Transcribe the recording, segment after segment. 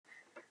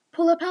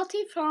Pour la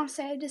partie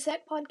française de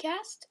cette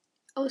podcast,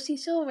 aussi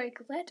sur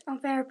Wakelet, on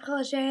fait un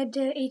projet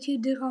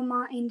d'étude de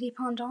romans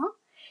indépendant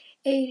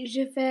et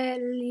je fais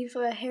le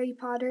livre Harry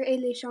Potter et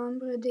les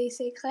Chambres des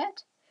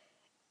Secrets,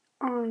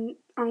 en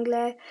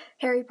anglais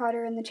Harry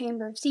Potter and the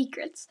Chamber of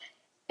Secrets.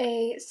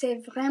 Et c'est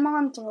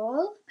vraiment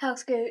drôle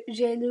parce que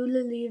j'ai lu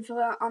le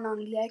livre en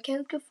anglais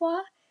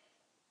quelquefois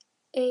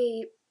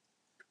et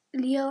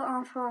lire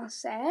en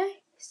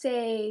français,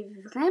 c'est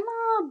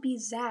vraiment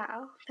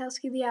bizarre parce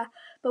qu'il y a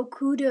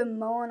beaucoup de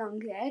mots en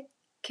anglais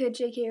que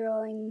J.K.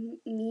 Rowling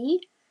mis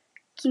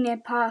qui n'est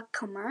pas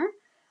commun.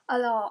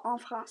 Alors en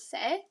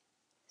français,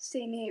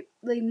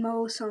 les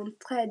mots sont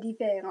très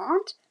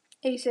différents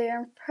et c'est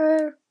un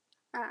peu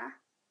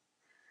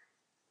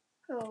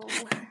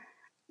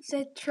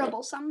c'est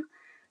troublesome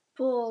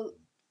pour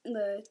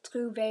le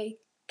trouver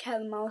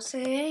quel mot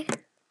c'est.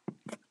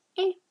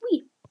 Et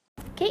oui.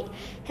 Okay,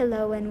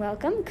 hello and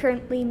welcome.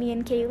 Currently, me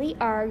and Kaylee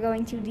are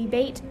going to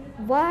debate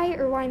why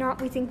or why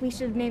not we think we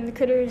should name my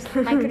critters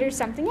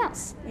something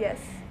else. Yes.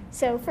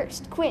 So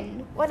first,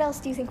 Quinn, what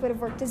else do you think would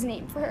have worked as a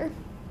name for her?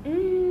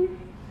 I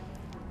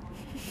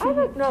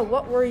don't know.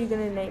 What were you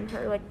going to name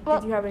her? Did you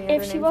have any other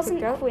names? If she wasn't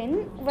picked out?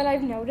 Quinn, what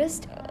I've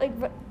noticed,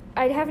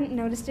 I haven't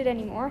noticed it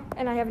anymore,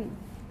 and I haven't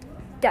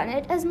done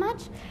it as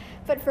much,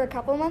 but for a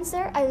couple months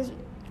there, I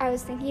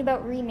was thinking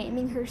about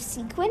renaming her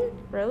Sequin.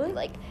 Really?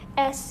 Like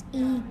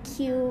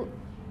Sequin,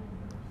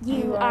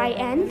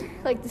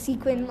 like the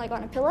sequin like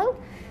on a pillow,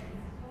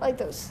 like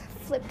those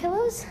flip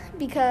pillows,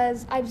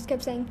 because I just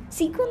kept saying,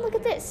 Sequin, look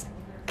at this.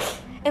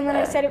 And when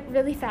I said it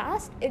really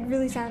fast, it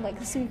really sounded like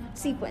a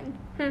sequin.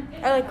 I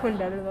like Quinn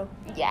better though.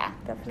 Yeah,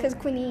 because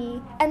Quinny,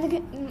 and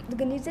the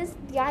good news is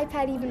the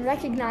iPad even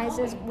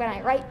recognizes when I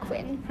write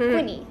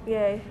Quinny.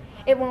 Yay.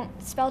 It won't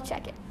spell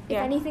check it. If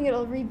Yeah. anything,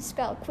 it'll read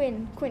spell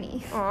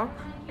Quinny. Aw.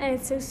 And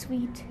it's so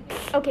sweet.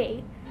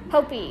 Okay,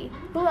 Hopi.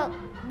 Well,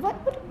 what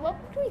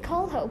do we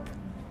call Hope?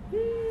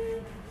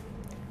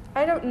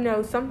 I don't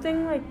know.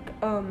 Something like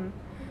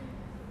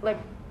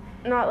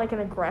not like an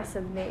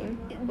aggressive name.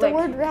 The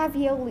word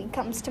ravioli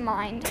comes to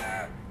mind.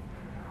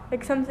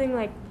 Like something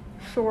like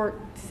short,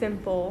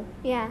 simple.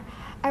 Yeah,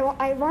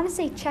 I want to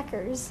say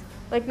checkers.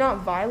 Like not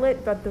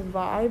Violet, but the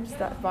vibes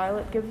that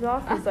Violet gives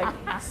off is like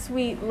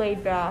sweet,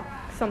 laid back,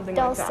 something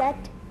like that.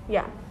 Dulcet.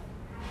 Yeah.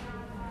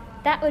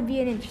 That would be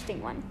an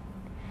interesting one.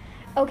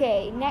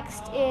 Okay,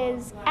 next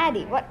is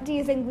Addie. What do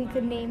you think we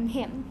could name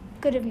him?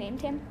 Could have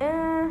named him?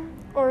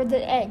 Or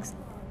the eggs.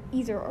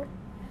 Either or.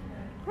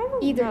 I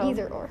don't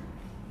Either know. or.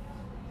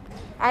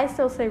 I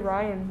still say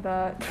Ryan,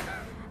 but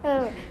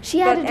Oh, she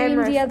had But a dream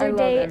Emrys, the other I love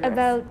day Emrys.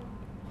 about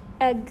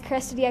a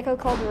crested gecko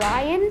called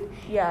Ryan.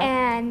 yeah.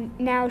 And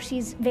now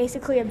she's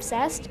basically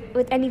obsessed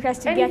with any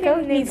crested Anything gecko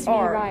named needs to be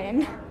R.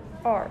 Ryan.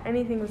 R.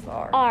 Anything with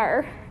R.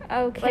 R.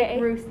 Okay.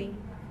 Like Ruthie.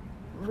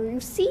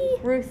 Ruthie?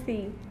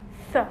 Ruthie.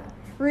 Th.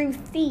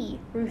 Ruthie.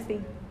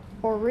 Ruthie.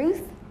 Or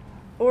Ruth?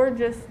 Or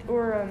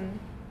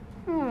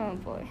Oh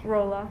boy.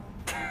 Rolla.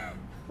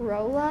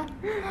 Rolla?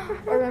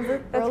 Or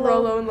remember? That's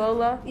Rolo and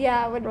Lola.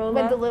 Yeah, when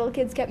the little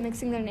kids kept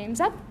mixing their names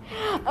up.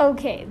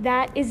 Okay,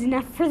 that is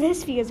enough for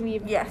this because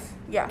we've Yes.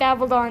 Yeah.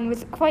 babbled on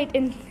with quite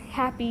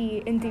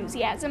happy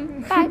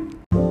enthusiasm. Bye.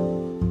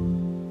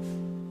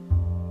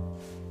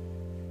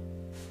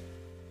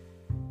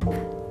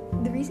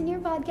 The reason your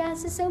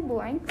podcast is so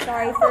boring,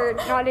 sorry for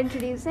not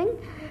introducing.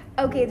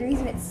 Okay, the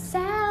reason it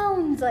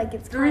sounds like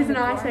it's The reason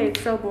kind of I say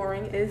it's so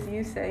boring is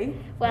you say,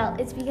 well,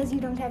 it's because you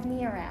don't have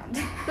me around.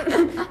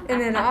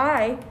 and then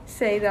I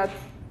say that,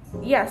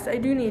 yes, I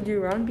do need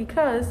you around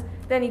because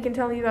then you can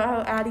tell me about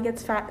how Addie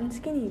gets fat and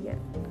skinny again.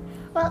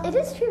 Well, it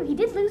is true. He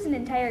did lose an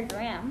entire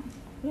gram.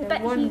 Yeah,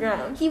 But 1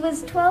 gram. He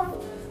was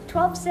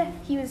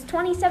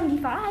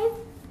 2075,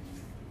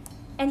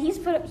 and he's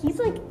like,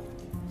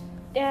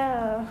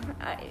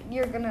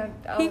 you're gonna.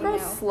 Oh, He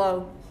grows no.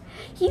 slow.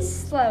 He's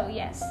slow,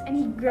 yes, and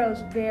he grows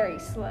very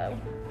slow.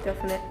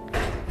 Definite.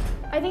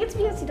 I think it's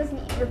because he doesn't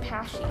eat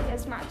rapashi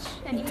as much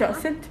He anymore.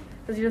 doesn't?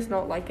 Does he just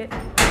not like it?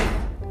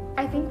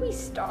 I think we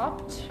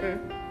stopped.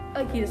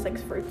 Like he just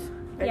likes fruits.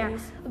 Yeah,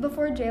 Veggies.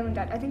 before Jalen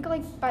died. I think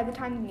by the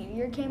time the New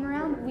Year came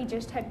around, we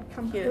just had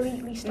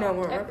completely stopped. no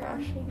more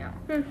rapashi. No.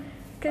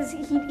 Because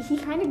he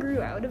kind of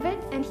grew out of it,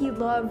 and he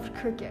loved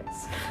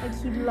crickets. Like,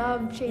 he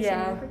loved chasing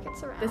the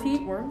crickets around. Does he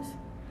eat worms?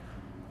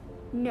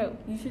 No.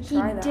 You should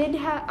try that.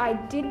 I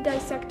did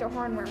dissect a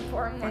hornworm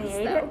for him And once, he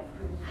ate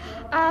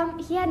though.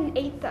 He had an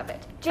eighth of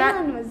it.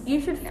 Jalen was... You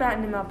should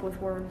fatten him up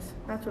with worms.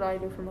 That's what I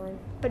do for mine.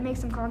 But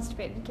makes him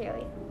constipated,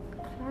 Kaylee.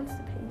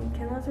 Constipated?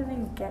 Can lizard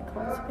even get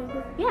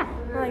constipated? Yeah.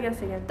 Well, I guess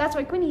again. That's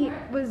why Quinny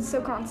was so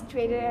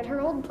constipated at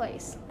her old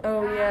place.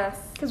 Oh, yes.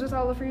 Because with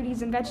all the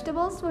fruities and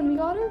vegetables, when we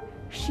got her,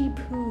 she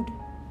pooed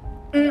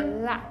a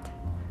lot.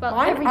 Well,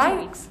 every 2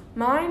 weeks.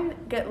 Mine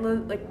get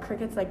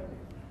crickets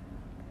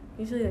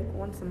usually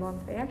once a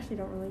month. They actually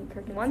don't really eat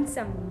crickets. Once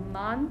a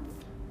month?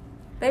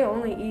 They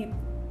only eat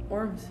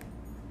worms.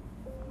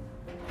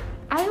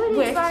 I would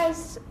Which?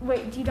 advise...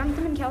 Wait, do you dunk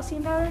them in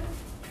calcium powder?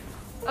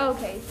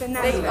 Okay, then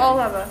that's They all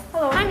have a...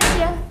 Hello. Hi,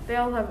 Nadia. They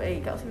all have a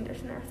calcium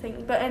dish in their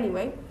thing. But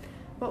anyway,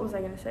 what was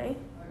I going to say?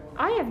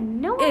 I have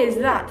no idea. Is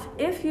that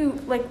if you,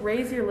 like,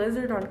 raise your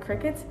lizard on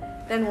crickets,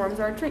 then worms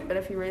are a treat. But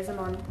if you raise them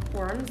on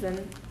worms,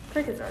 then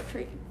crickets are a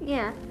treat.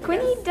 Yeah.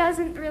 Quinny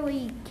doesn't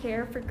really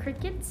care for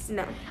crickets.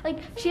 No. Like,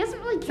 she doesn't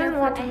really care Doesn't for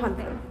want to anything. hunt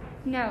them.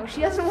 No, she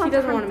doesn't want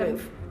doesn't to hunt want to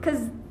them. move.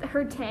 Because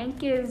her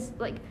tank is,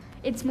 like,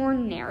 it's more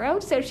narrow,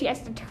 so she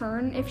has to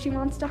turn if she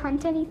wants to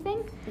hunt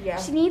anything. Yeah.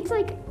 She needs,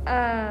 like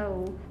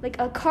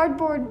a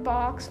cardboard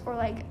box or,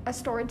 like, a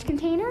storage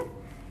container.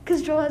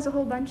 Because Joel has a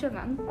whole bunch of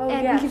them. Oh,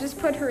 and yes. we could just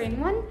put her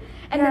in one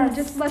and then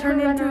just let her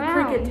turn run into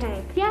around. a cricket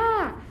tank.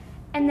 Yeah.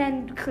 And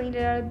then clean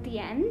it out at the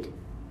end.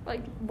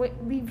 Like,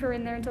 leave her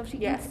in there until she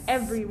eats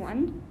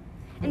everyone.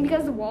 And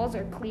because the walls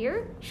are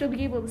clear, she'll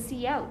be able to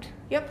see out.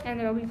 Yep. And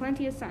there'll be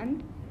plenty of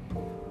sun.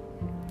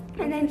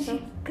 And then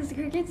because the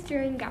crickets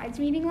during guides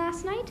meeting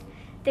last night,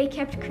 they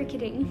kept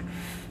cricketing.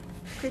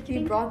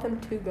 You brought them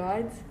 2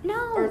 guides?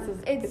 No, Or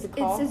it's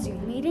a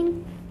Zoom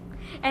meeting.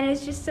 And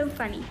it's just so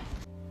funny.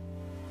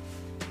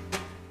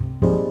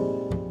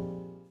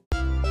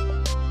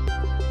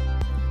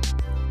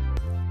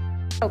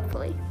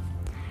 Hopefully.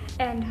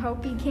 And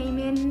Hopi came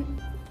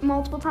in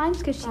multiple times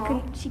because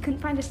she couldn't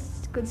find a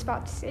good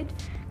spot to sit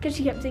because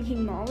she kept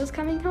thinking Mom was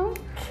coming home.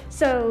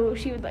 So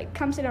she would like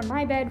come sit on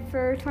my bed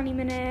for 20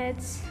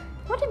 minutes.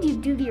 What did you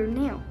do to your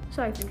nail?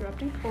 Sorry for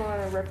interrupting. Well,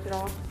 I ripped it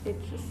off.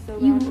 It's just so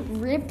You bad.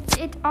 ripped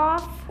it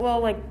off?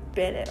 Well, like,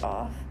 bit it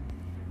off.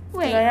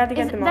 Wait, I had to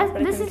get them off,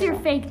 but I this couldn't is get your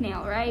off. fake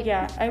nail, right?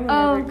 Yeah, I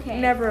will Okay.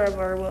 never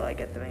ever will I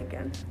get them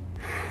again.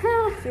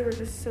 They were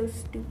just so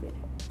stupid.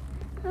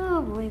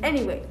 Oh boy.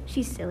 Anyway.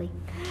 She's silly.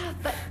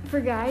 But for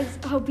guys,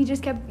 Hopi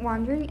just kept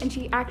wandering and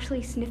she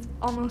actually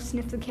almost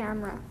sniffed the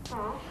camera.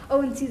 Aww.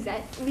 Oh, and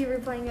Suzette, we were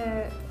playing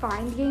a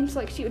find game, so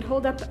like she would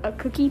hold up a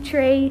cookie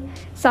tray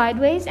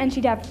sideways and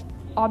she'd have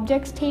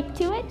objects taped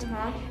to it.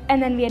 Uh-huh. And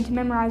then we had to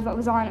memorize what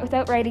was on it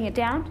without writing it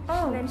down.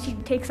 Oh. And then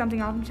she'd take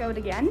something off and show it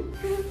again.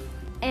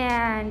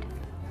 And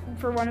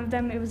for one of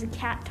them, it was a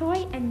cat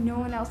toy and no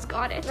one else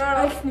got it. No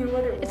one else knew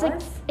what it was. It's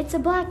like, it's a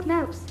black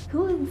mouse.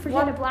 Who would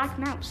forget What? a black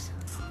mouse?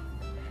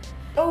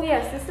 Oh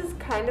yes, this is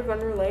kind of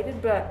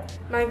unrelated, but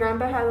my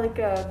grandpa had like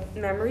a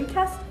memory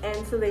test,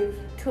 and so they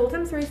told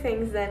him 3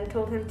 things, then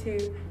told him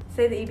to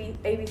say the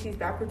ABCs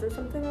backwards or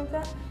something like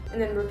that,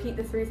 and then repeat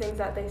the 3 things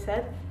that they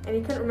said, and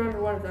he couldn't remember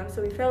one of them,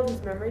 so he failed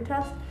his memory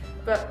test,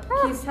 but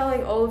he's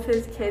telling all of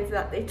his kids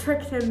that they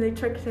tricked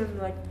him,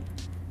 like,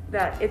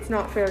 that it's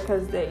not fair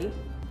because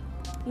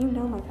you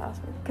know my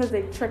password, because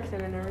they tricked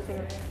him and everything,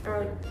 and we're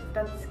like,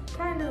 that's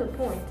kind of the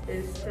point,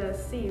 is to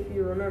see if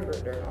you remember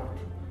it or not.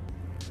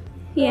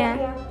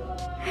 Yeah.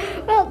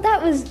 Well,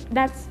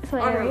 that's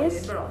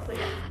hilarious. Unrelated, but also,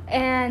 yeah.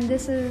 And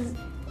this is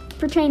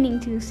pertaining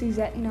to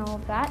Suzette and all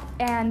of that.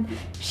 And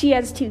she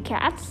has 2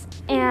 cats,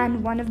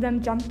 and one of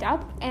them jumped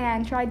up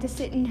and tried to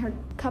sit in her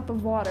cup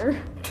of water.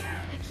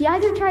 He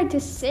either tried to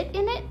sit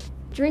in it,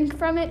 drink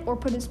from it, or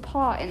put his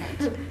paw in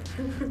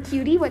it.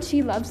 Cutie, what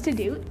she loves to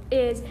do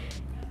is,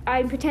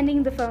 I'm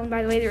pretending the phone,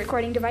 by the way, the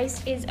recording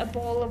device, is a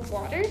bowl of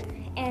water.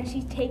 And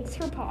she takes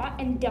her paw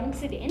and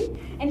dunks it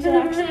in, and she'll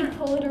actually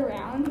pull it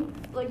around,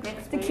 like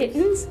the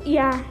kittens.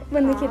 Yeah,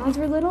 when the kittens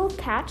were little,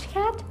 Patch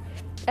Cat,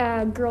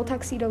 girl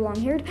tuxedo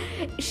long-haired,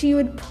 she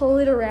would pull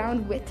it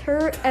around with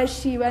her as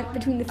she went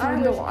between the food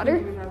and the water. I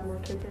wish we could have more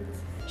kittens.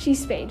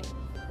 She's spayed.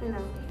 I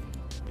know.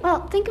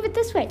 Well, think of it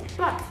this way.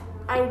 But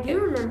I do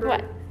remember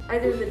What?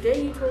 either the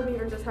day you told me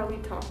or just how we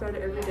talk about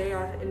it every day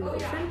on In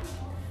Motion.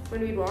 When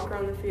we'd walk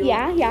around the field,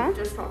 Yeah. we'd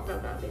just talk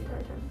about that the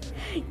entire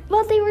time.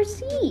 Well, they were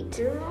sweet.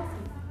 They were awesome.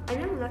 I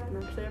never met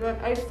them actually,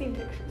 but I've seen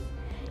pictures.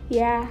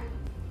 Yeah.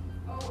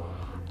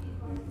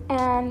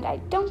 And I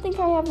don't think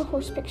I have the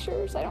horse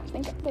pictures. I don't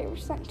think they were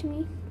sent to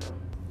me.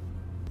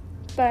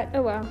 But,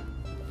 oh well.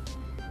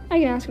 I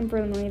can ask him for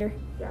them later.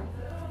 Yeah.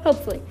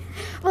 Hopefully.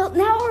 Well,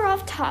 now we're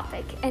off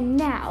topic, and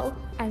now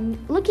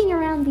I'm looking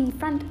around the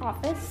front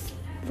office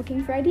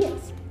looking for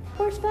ideas.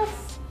 Horse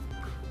bus,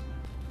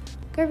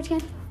 garbage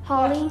can,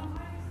 Holly.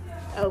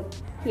 Oh,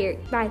 here,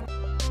 bye.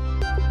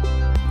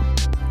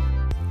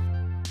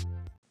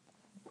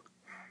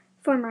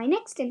 For my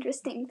next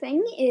interesting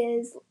thing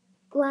is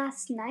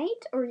last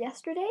night or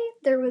yesterday,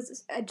 there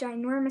was a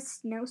ginormous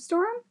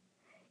snowstorm.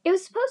 It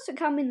was supposed to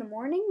come in the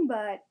morning,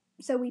 but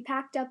so we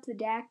packed up the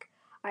deck.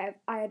 I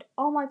had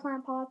all my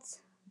plant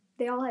pots.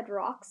 They all had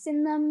rocks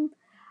in them.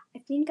 I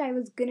think I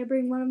was gonna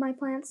bring one of my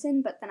plants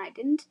in, but then I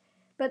didn't.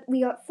 But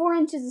we got 4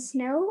 inches of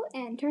snow,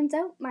 and turns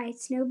out my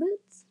snow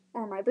boots,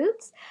 or my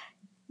boots,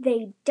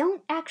 they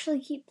don't actually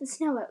keep the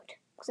snow out,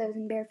 because I was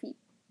in bare feet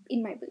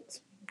in my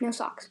boots. No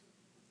socks.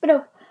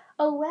 But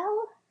oh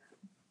well.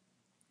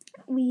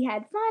 We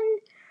had fun.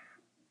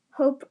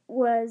 Hope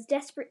was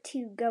desperate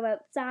to go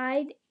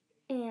outside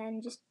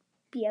and just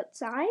be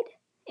outside,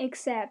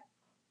 except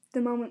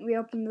the moment we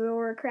opened the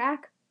door a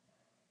crack,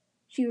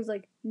 she was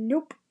like,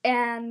 nope,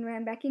 and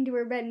ran back into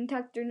her bed and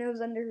tucked her nose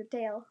under her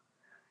tail.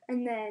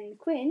 And then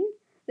Quinn,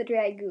 the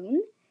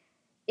dragoon,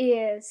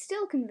 is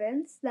still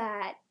convinced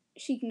that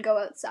she can go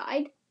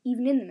outside,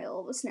 even in the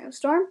middle of a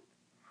snowstorm.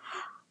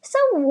 So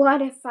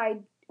what if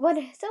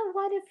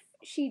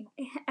she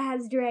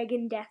has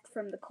dragon death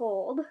from the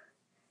cold.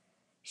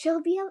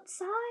 She'll be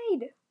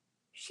outside.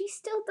 She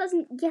still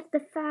doesn't get the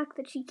fact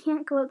that she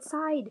can't go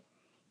outside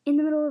in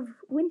the middle of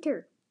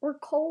winter or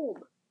cold.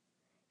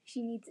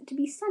 She needs it to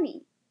be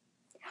sunny.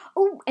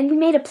 Oh, and we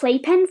made a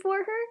playpen for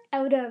her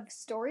out of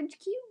storage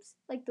cubes,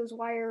 like those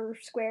wire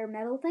square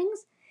metal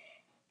things.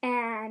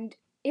 And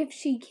if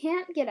she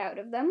can't get out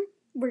of them,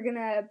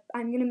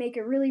 I'm gonna make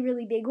a really,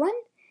 really big one,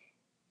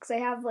 because I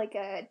have like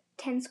a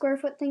 10 square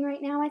foot thing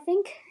right now, I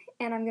think,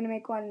 and I'm gonna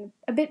make one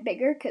a bit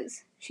bigger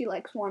because she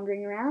likes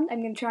wandering around.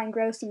 I'm gonna try and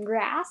grow some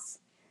grass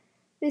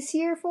this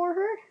year for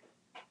her,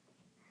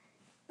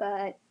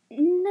 but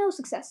no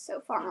success so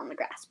far on the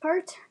grass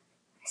part.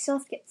 I still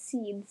have to get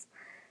seeds,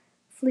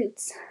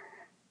 flutes.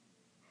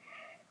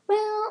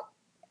 Well,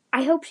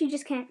 I hope she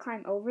just can't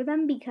climb over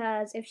them,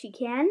 because if she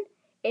can,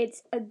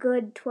 it's a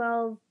good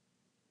 12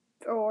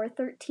 or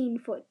 13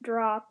 foot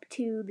drop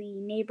to the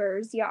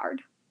neighbor's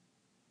yard,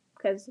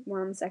 because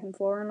we're on the second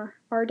floor on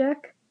our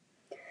deck.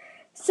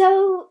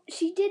 So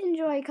she did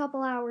enjoy a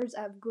couple hours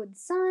of good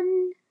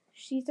sun.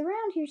 She's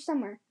around here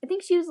somewhere. I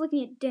think she was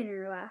looking at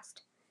dinner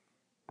last.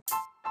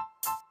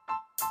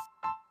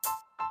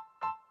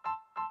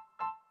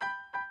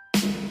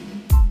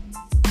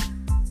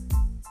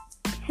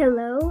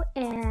 Hello,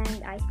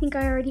 and I think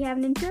I already have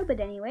an intro,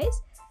 but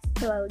anyways,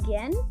 hello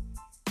again.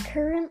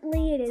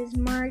 Currently it is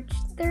March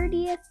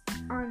 30th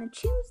on a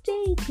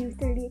Tuesday,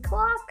 2:30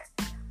 o'clock.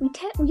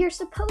 We are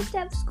supposed to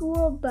have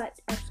school, but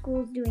our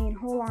school's doing a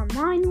whole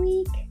online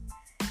week.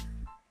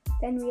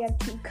 Then we have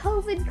 2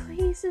 COVID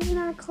cases in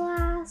our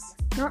class.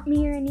 Not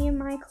me or any of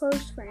my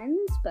close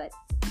friends, but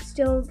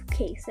still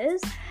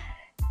cases.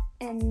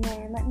 And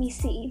then, let me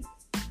see.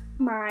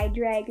 My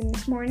dragon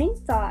this morning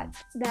thought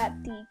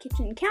that the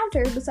kitchen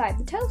counter beside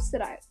the toast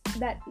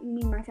that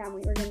me and my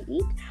family were going to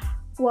eat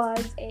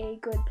was a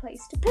good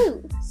place to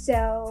poo.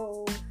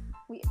 So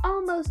we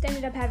almost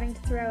ended up having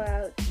to throw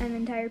out an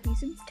entire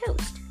piece of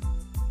toast.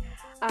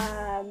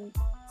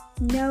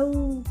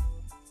 No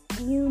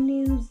new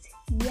news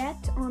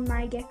yet on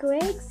my gecko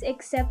eggs,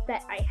 except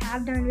that I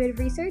have done a bit of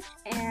research,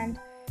 and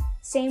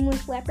same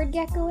with leopard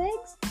gecko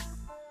eggs.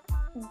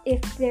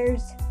 If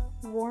there's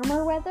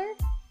warmer weather,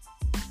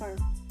 or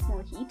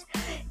more heat,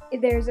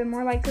 there's a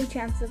more likely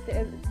chance that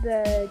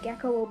the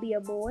gecko will be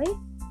a boy.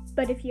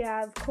 But if you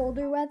have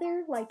colder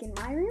weather, like in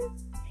my room,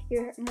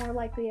 you're more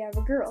likely to have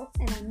a girl.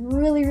 And I'm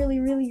really, really,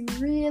 really,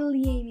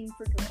 really aiming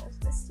for girls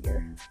this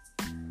year.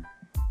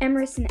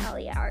 Emerus and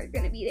Elia are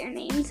going to be their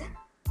names.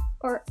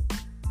 Or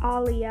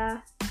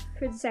Alia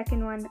for the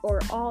second one,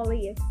 or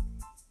Ollie if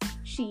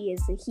she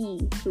is a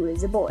he who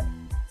is a boy.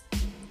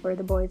 Or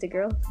the boy is a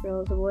girl, the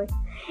girl is a boy.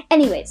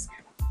 Anyways,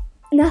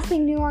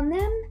 nothing new on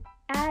them.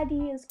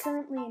 Addy is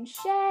currently in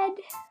shed.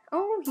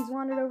 Oh, he's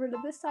wandered over to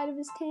this side of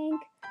his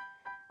tank.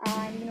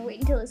 I'm going to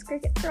wait until his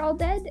crickets are all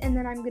dead, and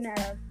then I'm going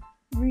to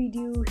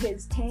redo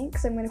his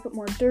tanks. I'm going to put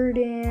more dirt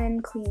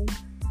in, clean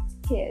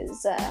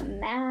his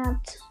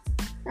mat.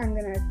 I'm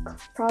going to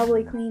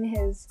probably clean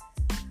his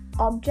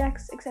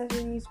objects,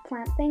 accessories,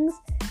 plant things.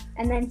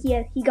 And then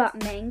he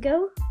got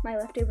mango, my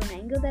leftover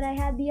mango that I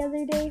had the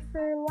other day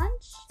for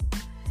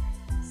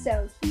lunch.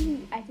 So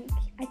I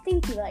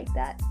think he liked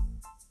that.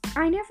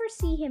 I never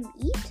see him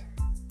eat,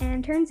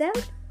 and turns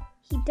out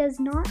he does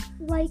not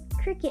like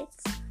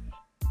crickets.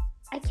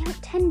 I count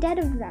 10 dead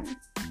of them,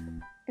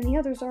 and the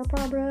others are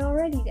probably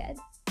already dead.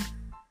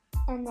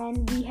 And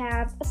then we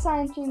have a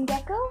Siamese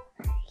gecko.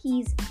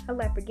 He's a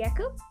leopard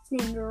gecko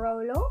named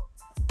Rolo,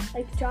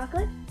 like the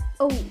chocolate.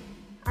 Oh,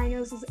 I know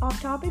this is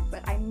off topic,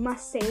 but I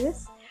must say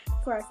this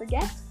before I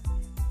forget.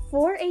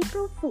 For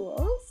April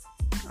Fools,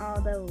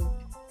 although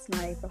it's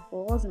not April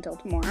Fools until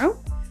tomorrow,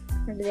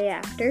 or the day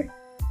after.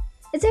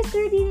 Is there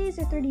 30 days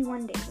or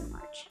 31 days in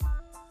March?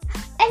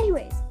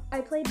 Anyways,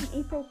 I played an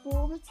April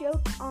Fool's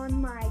joke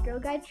on my Girl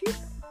Guide troop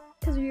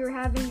because we were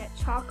having a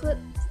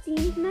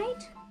chocolate-themed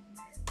night.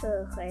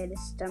 Ugh, I had a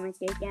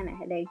stomachache and a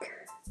headache.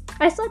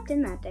 I slept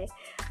in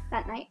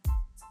that night.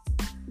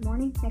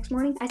 Next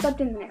morning? I slept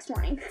in the next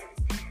morning.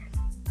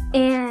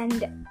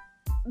 And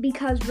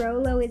because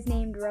Rolo is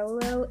named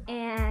Rolo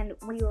and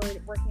we were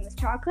working with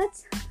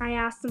chocolates, I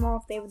asked them all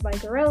if they would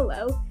like a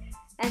Rolo,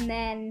 and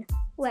then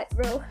let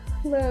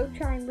Rolo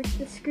try and lick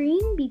the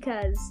screen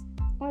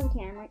or the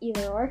camera,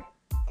 either or,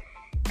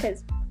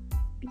 because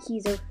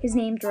his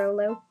name's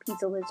Rolo.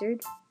 He's a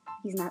lizard.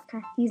 He's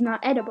not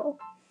edible,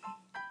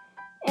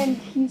 and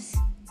his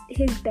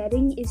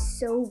bedding is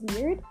so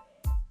weird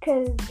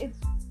because it's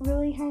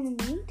really kind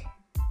of neat.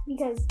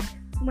 Because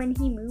when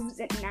he moves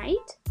at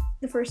night,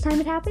 the first time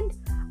it happened,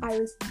 I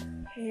was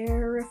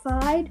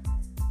terrified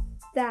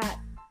that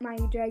my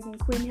dragon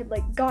Quinn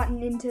had gotten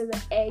into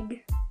the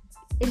egg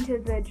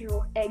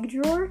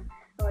drawer.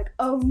 I'm like,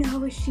 oh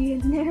no, is she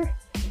in there?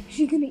 Is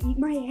she gonna eat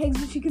my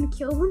eggs? Is she gonna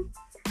kill them?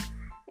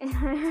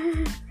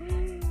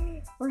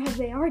 Or have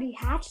they already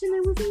hatched and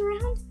they're moving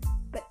around?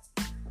 But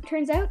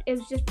turns out it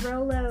was just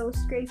Rolo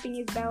scraping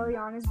his belly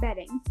on his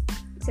bedding.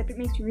 Except it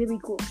makes a really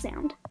cool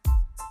sound.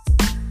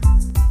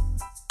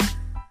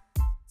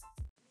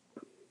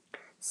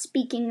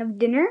 Speaking of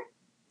dinner,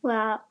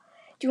 well,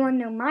 do you want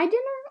to know my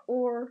dinner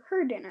or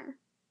her dinner?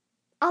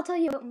 I'll tell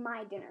you about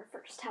my dinner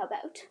first, how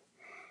about?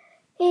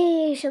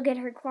 Hey, she'll get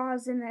her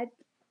claws in a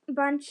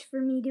bunch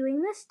for me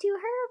doing this to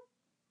her,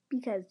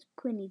 because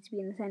Quinn needs to be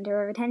in the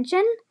center of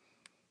attention,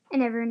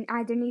 and everyone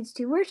either needs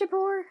to worship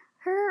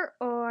her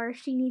or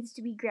she needs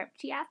to be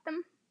grouchy at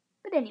them.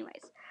 But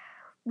anyways,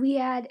 we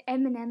had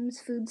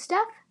M&M's food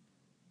stuff,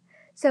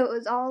 so it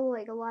was all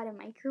like a lot of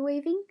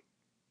microwaving.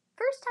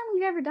 First time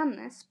we've ever done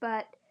this,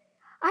 but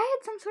I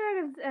had some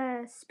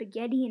sort of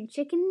spaghetti and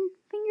chicken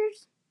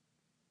fingers.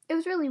 It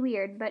was really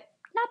weird, but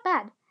not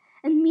bad.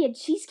 And we had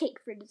cheesecake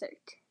for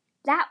dessert.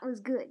 That was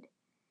good.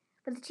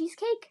 But the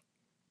cheesecake,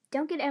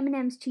 don't get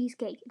M&M's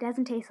cheesecake. It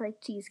doesn't taste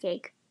like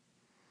cheesecake.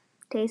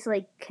 It tastes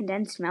like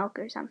condensed milk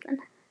or something.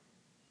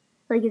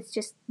 Like it's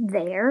just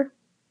there.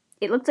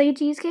 It looks like a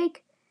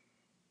cheesecake,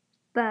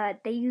 but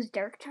they use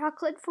dark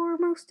chocolate for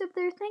most of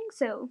their things,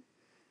 so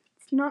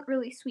it's not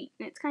really sweet,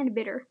 and it's kind of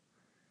bitter.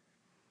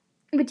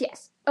 But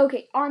yes,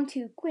 okay, on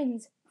to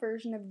Quinn's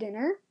version of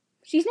dinner.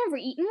 She's never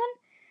eaten one,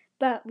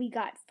 but we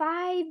got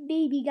 5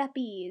 baby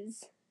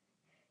guppies.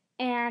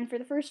 And for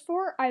the first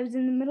 4, I was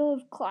in the middle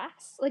of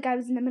class, like I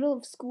was in the middle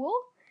of school,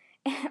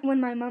 when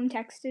my mom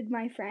texted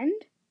my friend,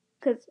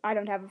 because I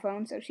don't have a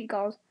phone, so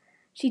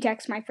she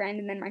texts my friend,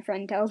 and then my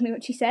friend tells me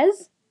what she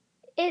says.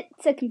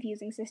 It's a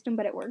confusing system,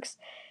 but it works.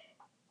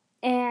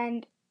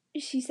 And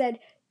she said,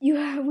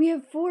 we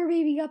have 4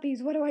 baby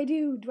guppies, what do I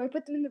do? Do I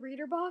put them in the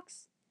reader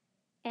box?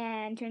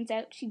 And turns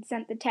out she'd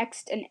sent the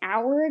text an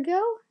hour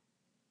ago.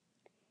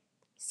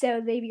 So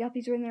the baby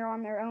guppies were in there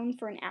on their own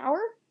for an hour.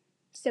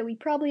 So we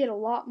probably had a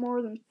lot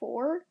more than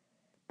 4,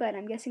 but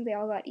I'm guessing they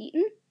all got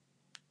eaten.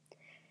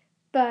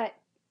 But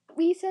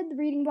we said the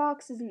breeding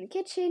box is in the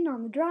kitchen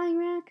on the drying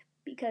rack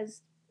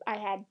because I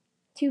had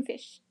 2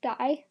 fish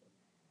die.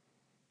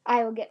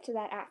 I will get to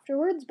that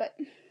afterwards, but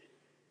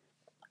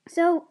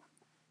so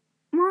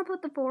Mom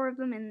put the 4 of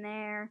them in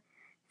there,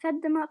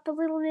 fed them up a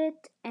little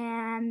bit,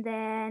 and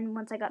then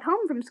once I got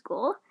home from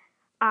school,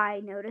 I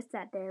noticed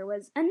that there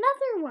was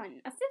another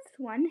one, a 5th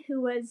one,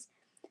 who was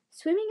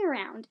swimming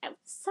around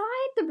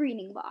outside the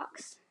breeding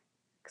box,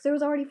 because there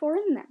was already 4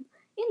 in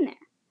there.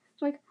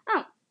 So I'm like, oh,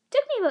 it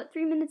took me about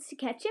 3 minutes to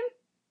catch him,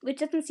 which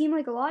doesn't seem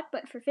like a lot,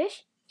 but for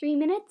fish, 3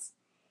 minutes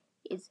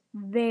is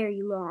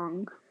very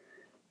long.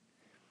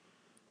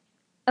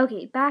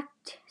 Okay,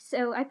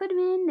 so I put them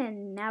in,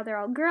 and now they're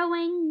all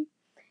growing.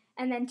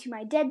 And then to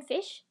my dead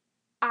fish,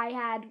 I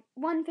had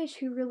one fish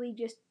who really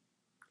just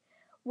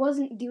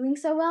wasn't doing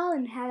so well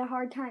and had a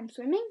hard time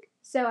swimming.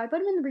 So I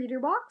put him in the breeder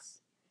box.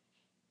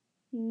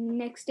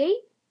 Next day,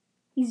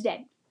 he's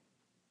dead.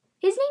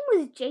 His name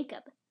was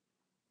Jacob.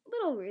 A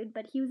little rude,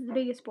 but he was the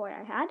biggest boy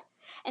I had.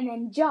 And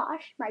then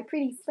Josh, my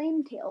pretty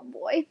flame-tailed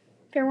boy.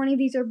 Fair warning,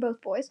 these are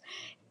both boys.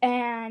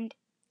 And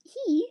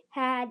he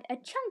had a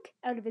chunk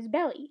out of his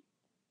belly.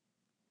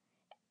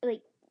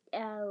 Like,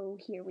 oh,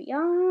 here we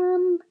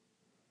are.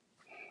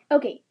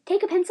 Okay,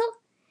 take a pencil,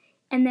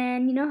 and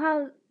then you know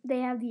how they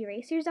have the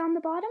erasers on the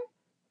bottom?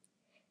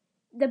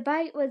 The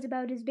bite was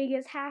about as big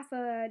as half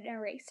an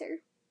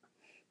eraser.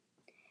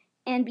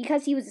 And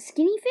because he was a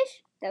skinny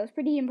fish, that was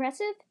pretty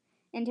impressive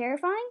and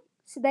terrifying.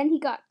 So then he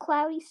got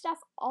cloudy stuff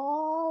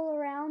all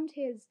around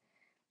his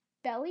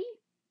belly,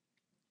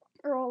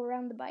 or all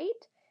around the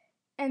bite,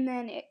 and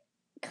then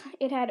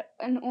it had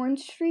an orange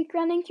streak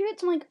running through it.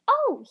 So I'm like,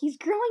 oh, he's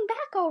growing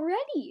back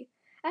already.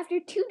 After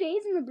 2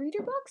 days in the breeder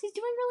box, he's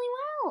doing really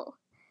well.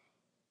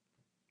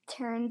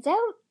 Turns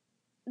out,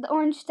 the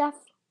orange stuff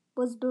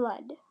was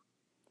blood.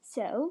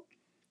 So,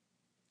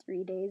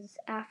 3 days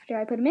after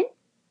I put him in,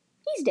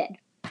 he's dead.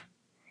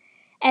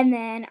 And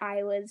then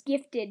I was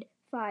gifted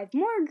 5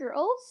 more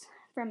girls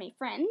from a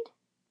friend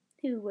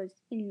who was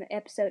in the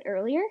episode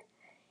earlier.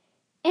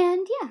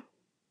 And yeah,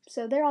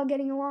 so they're all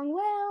getting along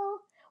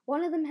well.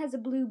 One of them has a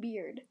blue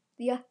beard.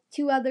 The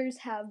 2 others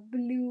have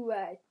blue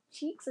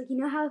cheeks. Like, you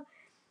know how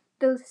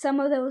some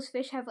of those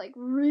fish have like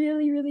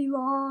really, really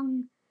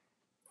long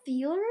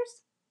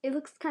feelers? It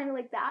looks kind of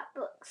like that,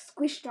 but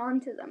squished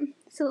onto them.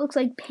 So it looks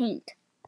like paint.